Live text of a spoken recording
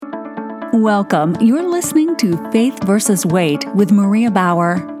Welcome. You're listening to Faith versus Weight with Maria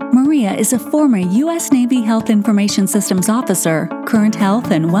Bauer. Maria is a former U.S. Navy Health Information Systems officer, current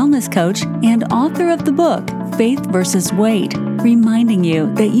health and wellness coach, and author of the book Faith versus Weight, reminding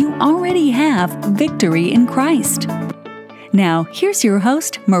you that you already have victory in Christ. Now, here's your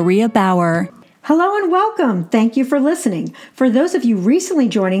host, Maria Bauer. Hello and welcome. Thank you for listening. For those of you recently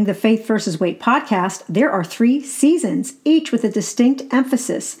joining the Faith versus Weight podcast, there are 3 seasons, each with a distinct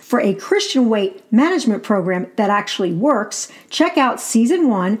emphasis. For a Christian weight management program that actually works, check out Season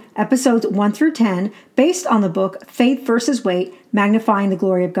 1, Episodes 1 through 10, based on the book Faith versus Weight, Magnifying the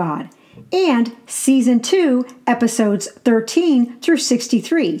Glory of God. And Season 2, Episodes 13 through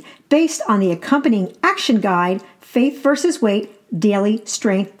 63, based on the accompanying action guide, Faith versus Weight, Daily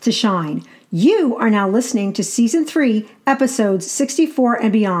Strength to Shine. You are now listening to Season 3, Episodes 64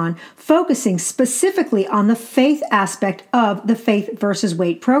 and beyond, focusing specifically on the faith aspect of the Faith versus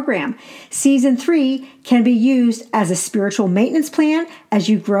Weight program. Season 3 can be used as a spiritual maintenance plan as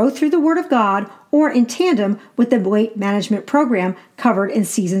you grow through the Word of God or in tandem with the weight management program covered in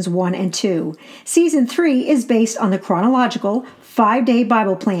Seasons 1 and 2. Season 3 is based on the chronological 5-day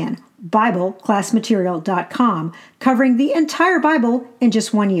Bible plan, BibleClassMaterial.com, covering the entire Bible in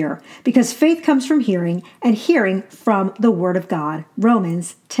just 1 year, because faith comes from hearing, and hearing from the Word of God.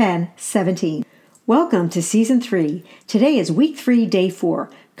 Romans 10:17. Welcome to Season 3. Today is Week 3, Day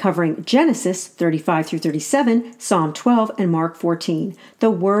 4, covering Genesis 35 through 37, Psalm 12, and Mark 14.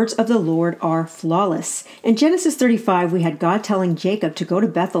 The words of the Lord are flawless. In Genesis 35, we had God telling Jacob to go to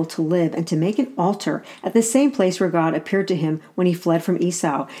Bethel to live and to make an altar at the same place where God appeared to him when he fled from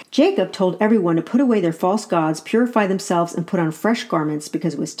Esau. Jacob told everyone to put away their false gods, purify themselves, and put on fresh garments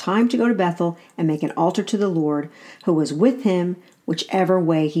because it was time to go to Bethel and make an altar to the Lord, who was with him whichever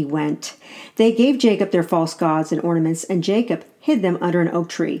way he went. They gave Jacob their false gods and ornaments, and Jacob hid them under an oak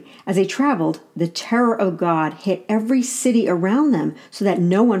tree. As they traveled, the terror of God hit every city around them so that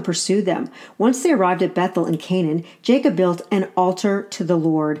no one pursued them. Once they arrived at Bethel in Canaan, Jacob built an altar to the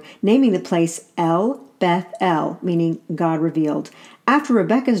Lord, naming the place El Beth-El, meaning God revealed. After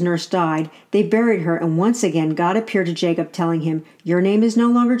Rebekah's nurse died, they buried her, and once again God appeared to Jacob, telling him, "Your name is no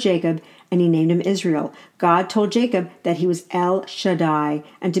longer Jacob," and he named him Israel. God told Jacob that he was El Shaddai,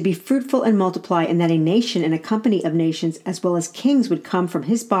 and to be fruitful and multiply, and that a nation and a company of nations as well as kings would come from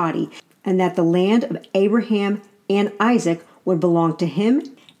his body, and that the land of Abraham and Isaac would belong to him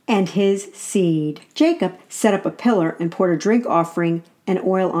and his seed. Jacob set up a pillar and poured a drink offering and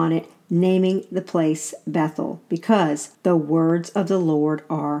oil on it, naming the place Bethel, because the words of the Lord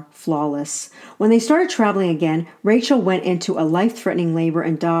are flawless. When they started traveling again, Rachel went into a life-threatening labor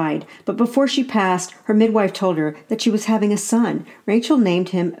and died. But before she passed, her midwife told her that she was having a son. Rachel named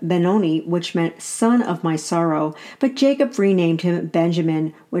him Benoni, which meant son of my sorrow. But Jacob renamed him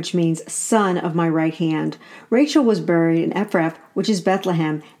Benjamin, which means son of my right hand. Rachel was buried in Ephrath, which is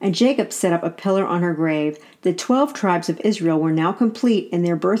Bethlehem, and Jacob set up a pillar on her grave. The 12 tribes of Israel were now complete in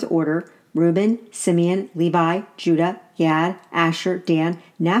their birth order: Reuben, Simeon, Levi, Judah, Gad, Asher, Dan,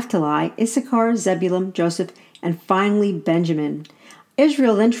 Naphtali, Issachar, Zebulun, Joseph, and finally Benjamin.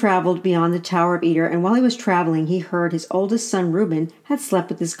 Israel then traveled beyond the Tower of Eder, and while he was traveling, he heard his oldest son Reuben had slept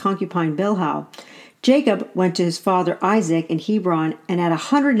with his concubine Bilhah. Jacob went to his father Isaac in Hebron, and at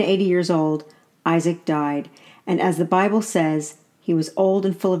 180 years old, Isaac died. And as the Bible says, he was old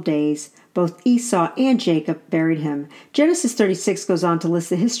and full of days. Both Esau and Jacob buried him. Genesis 36 goes on to list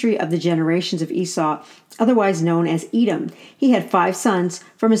the history of the generations of Esau, otherwise known as Edom. He had 5 sons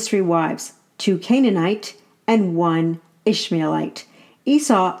from his 3 wives, 2 Canaanite and 1 Ishmaelite.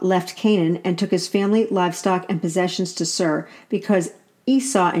 Esau left Canaan and took his family, livestock, and possessions to Seir, because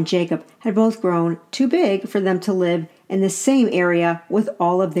Esau and Jacob had both grown too big for them to live in the same area with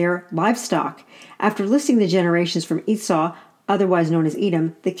all of their livestock. After listing the generations from Esau, otherwise known as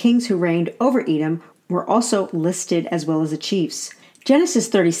Edom, the kings who reigned over Edom were also listed as well as the chiefs. Genesis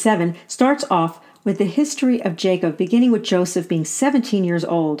 37 starts off with the history of Jacob, beginning with Joseph being 17 years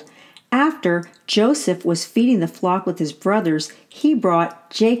old. After Joseph was feeding the flock with his brothers, he brought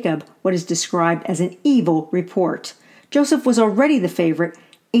Jacob what is described as an evil report. Joseph was already the favorite,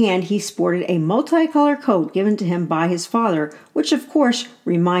 and he sported a multicolored coat given to him by his father, which of course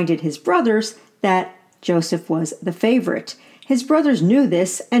reminded his brothers that Joseph was the favorite. His brothers knew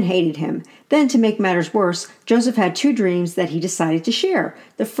this and hated him. Then, to make matters worse, Joseph had 2 dreams that he decided to share.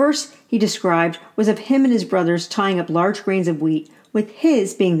 The first he described was of him and his brothers tying up large grains of wheat, with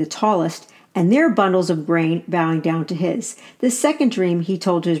his being the tallest, and their bundles of grain bowing down to his. The second dream he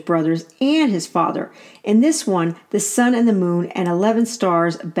told to his brothers and his father. In this one, the sun and the moon and 11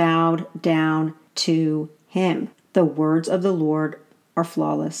 stars bowed down to him. The words of the Lord are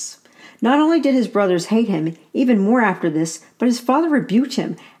flawless. Not only did his brothers hate him even more after this, but his father rebuked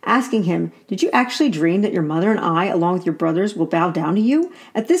him, asking him, "Did you actually dream that your mother and I, along with your brothers, will bow down to you?"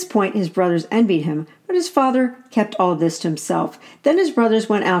 At this point, his brothers envied him, but his father kept all of this to himself. Then his brothers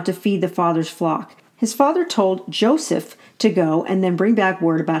went out to feed the father's flock. His father told Joseph to go and then bring back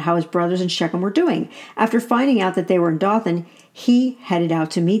word about how his brothers in Shechem were doing. After finding out that they were in Dothan, he headed out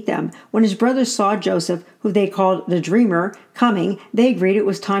to meet them. When his brothers saw Joseph, who they called the dreamer, coming, they agreed it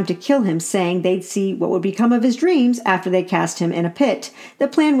was time to kill him, saying they'd see what would become of his dreams after they cast him in a pit. The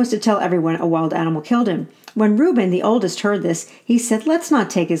plan was to tell everyone a wild animal killed him. When Reuben, the oldest, heard this, he said, "Let's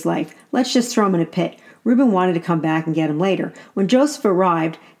not take his life. Let's just throw him in a pit." Reuben wanted to come back and get him later. When Joseph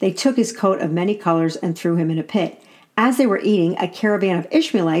arrived, they took his coat of many colors and threw him in a pit. As they were eating, a caravan of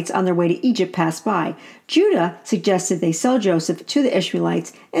Ishmaelites on their way to Egypt passed by. Judah suggested they sell Joseph to the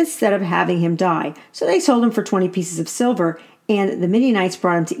Ishmaelites instead of having him die. So they sold him for 20 pieces of silver, and the Midianites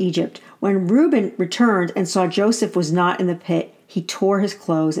brought him to Egypt. When Reuben returned and saw Joseph was not in the pit, he tore his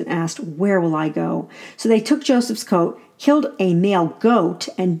clothes and asked, "Where will I go?" So they took Joseph's coat, killed a male goat,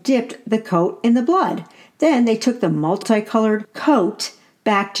 and dipped the coat in the blood. Then they took the multicolored coat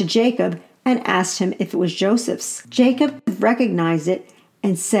back to Jacob and asked him if it was Joseph's. Jacob recognized it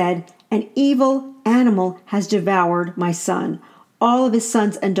and said, "An evil animal has devoured my son." All of his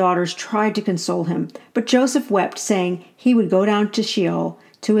sons and daughters tried to console him, but Joseph wept, saying he would go down to Sheol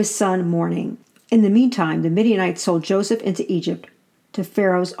to his son mourning. In the meantime, the Midianites sold Joseph into Egypt to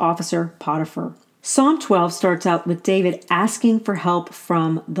Pharaoh's officer Potiphar. Psalm 12 starts out with David asking for help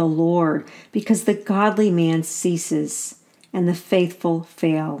from the Lord because the godly man ceases and the faithful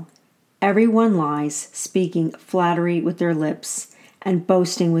fail. Everyone lies, speaking flattery with their lips and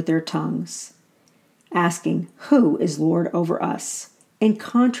boasting with their tongues, asking, "Who is Lord over us?" In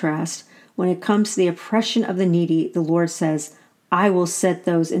contrast, when it comes to the oppression of the needy, the Lord says, "I will set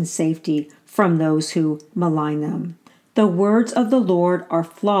those in safety from those who malign them." The words of the Lord are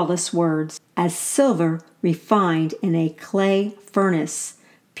flawless words, as silver refined in a clay furnace,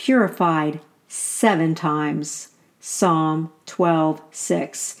 purified 7 times. Psalm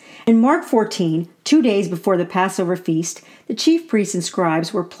 12:6. In Mark 14, 2 days before the Passover feast, the chief priests and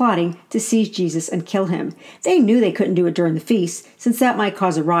scribes were plotting to seize Jesus and kill him. They knew they couldn't do it during the feast, since that might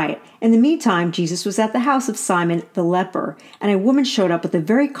cause a riot. In the meantime, Jesus was at the house of Simon the leper, and a woman showed up with a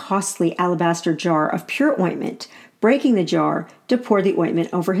very costly alabaster jar of pure ointment, breaking the jar to pour the ointment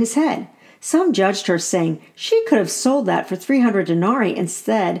over his head. Some judged her, saying she could have sold that for 300 denarii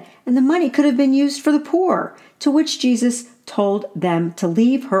instead, and the money could have been used for the poor. To which Jesus told them to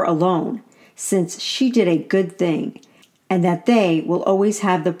leave her alone, since she did a good thing, and that they will always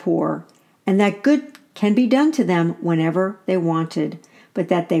have the poor, and that good can be done to them whenever they wanted, but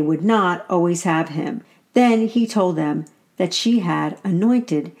that they would not always have him. Then he told them that she had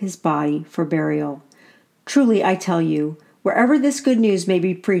anointed his body for burial. Truly, I tell you, wherever this good news may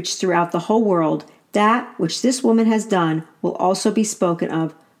be preached throughout the whole world, that which this woman has done will also be spoken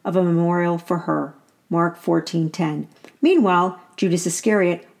of a memorial for her. Mark 14:10. Meanwhile, Judas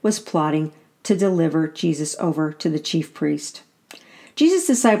Iscariot was plotting to deliver Jesus over to the chief priest. Jesus'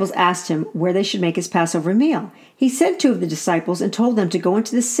 disciples asked him where they should make his Passover meal. He sent 2 of the disciples and told them to go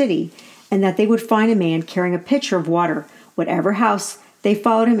into the city and that they would find a man carrying a pitcher of water. Whatever house they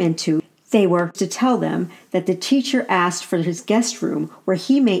followed him into, they were to tell them that the teacher asked for his guest room where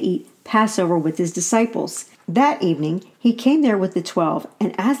he may eat Passover with his disciples. That evening, he came there with the 12,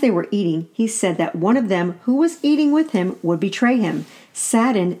 and as they were eating, he said that one of them who was eating with him would betray him.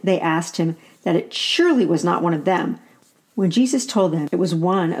 Saddened, they asked him that it surely was not one of them. When Jesus told them it was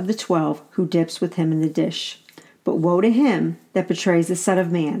one of the 12 who dips with him in the dish. But woe to him that betrays the Son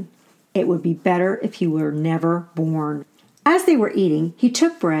of Man. It would be better if he were never born. As they were eating, he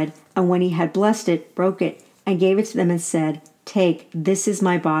took bread, and when he had blessed it, broke it, and gave it to them and said, "Take, this is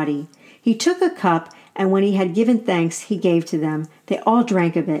my body." He took a cup, and when he had given thanks, he gave to them. They all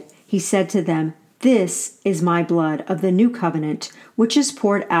drank of it. He said to them, "This is my blood of the new covenant, which is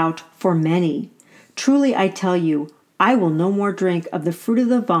poured out for many. Truly I tell you, I will no more drink of the fruit of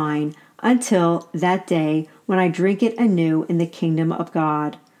the vine until that day when I drink it anew in the kingdom of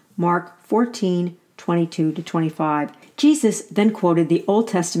God." Mark 14:22-25. Jesus then quoted the Old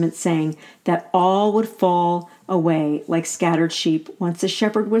Testament saying that all would fall away like scattered sheep once the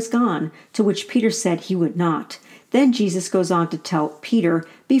shepherd was gone, to which Peter said he would not. Then Jesus goes on to tell Peter,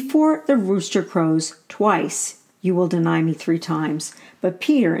 "Before the rooster crows twice, you will deny me 3 times. But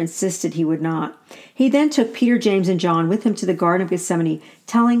Peter insisted he would not. He then took Peter, James, and John with him to the Garden of Gethsemane,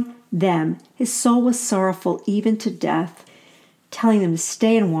 telling them his soul was sorrowful even to death, telling them to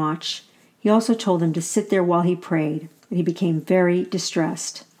stay and watch. He also told them to sit there while he prayed, and he became very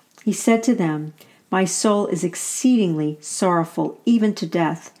distressed. He said to them, "My soul is exceedingly sorrowful, even to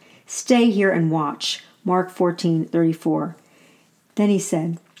death. Stay here and watch." Mark 14:34. Then he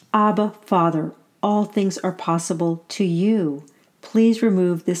said, "Abba, Father, all things are possible to you. Please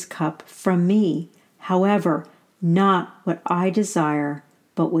remove this cup from me. However, not what I desire,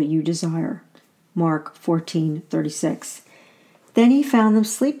 but what you desire." Mark 14:36. Then he found them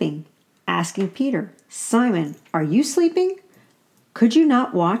sleeping, asking Peter, "Simon, are you sleeping? Could you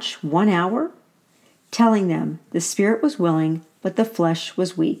not watch 1 hour?" Telling them the spirit was willing, but the flesh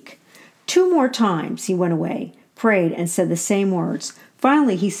was weak. 2 more times he went away, prayed, and said the same words.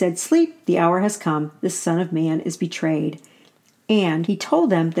 Finally he said, "Sleep, the hour has come, the Son of Man is betrayed." And he told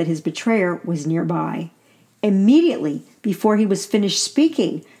them that his betrayer was nearby. Immediately before he was finished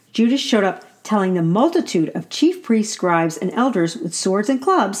speaking, Judas showed up, telling the multitude of chief priests, scribes, and elders with swords and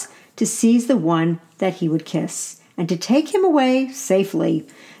clubs to seize the one that he would kiss and to take him away safely.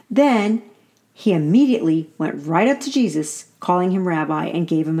 Then he immediately went right up to Jesus, calling him Rabbi, and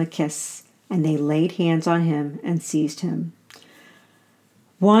gave him a kiss. And they laid hands on him and seized him.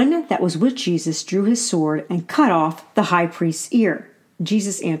 One that was with Jesus drew his sword and cut off the high priest's ear.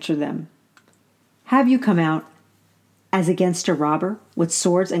 Jesus answered them, "Have you come out as against a robber with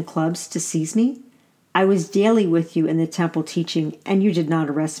swords and clubs to seize me? I was daily with you in the temple teaching, and you did not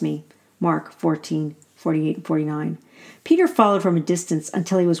arrest me." Mark 14:48 and 49. Peter followed from a distance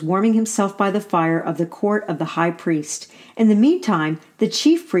until he was warming himself by the fire of the court of the high priest. In the meantime, the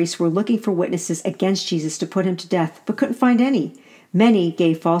chief priests were looking for witnesses against Jesus to put him to death, but couldn't find any. Many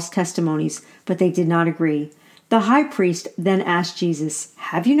gave false testimonies, but they did not agree. The high priest then asked Jesus,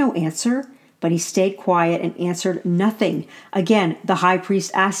 "Have you no answer?" But he stayed quiet and answered nothing. Again, the high priest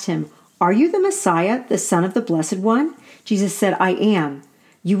asked him, "Are you the Messiah, the Son of the Blessed One?" Jesus said, "I am.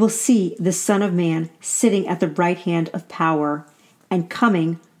 You will see the Son of Man sitting at the right hand of power and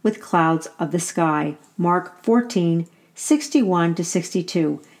coming with clouds of the sky." Mark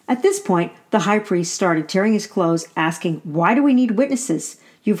 14:61-62. At this point, the high priest started tearing his clothes, asking, "Why do we need witnesses?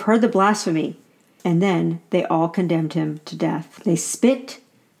 You've heard the blasphemy." And then they all condemned him to death. They spit,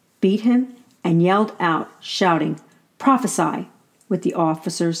 beat him, and yelled out, shouting, "Prophesy," with the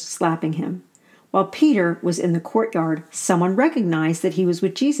officers slapping him. While Peter was in the courtyard, someone recognized that he was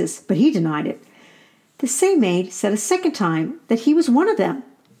with Jesus, but he denied it. The same maid said a second time that he was one of them,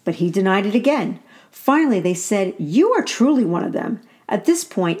 but he denied it again. Finally, they said, "You are truly one of them." At this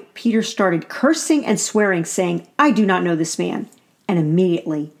point, Peter started cursing and swearing, saying, "I do not know this man." And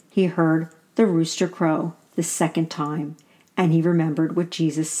immediately he heard the rooster crow the second time, and he remembered what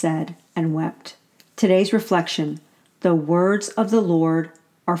Jesus said and wept. Today's reflection: the words of the Lord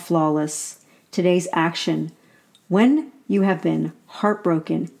are flawless. Today's action: when you have been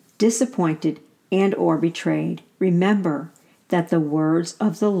heartbroken, disappointed, and or betrayed, remember that the words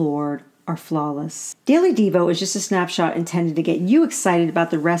of the Lord are flawless. Daily Devo is just a snapshot intended to get you excited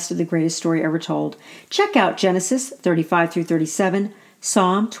about the rest of the greatest story ever told. Check out Genesis 35-37,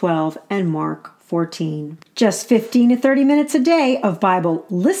 Psalm 12, and Mark 14. Just 15 to 30 minutes a day of Bible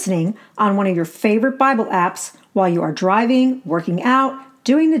listening on one of your favorite Bible apps while you are driving, working out,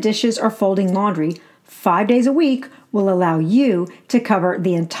 doing the dishes, or folding laundry 5 days a week will allow you to cover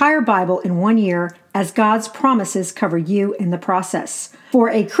the entire Bible in 1 year, as God's promises cover you in the process. For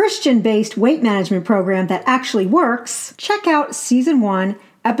a Christian-based weight management program that actually works, check out Season 1,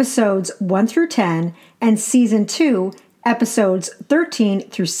 Episodes 1 through 10, and Season 2, Episodes 13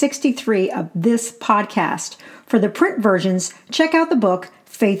 through 63 of this podcast. For the print versions, check out the book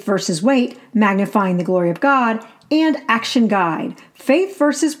Faith vs. Weight, Magnifying the Glory of God, and Action Guide, Faith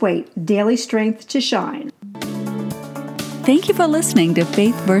vs. Weight, Daily Strength to Shine. Thank you for listening to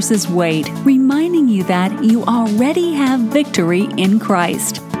Faith vs. Weight, reminding you that you already have victory in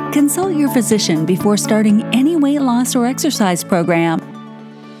Christ. Consult your physician before starting any weight loss or exercise program.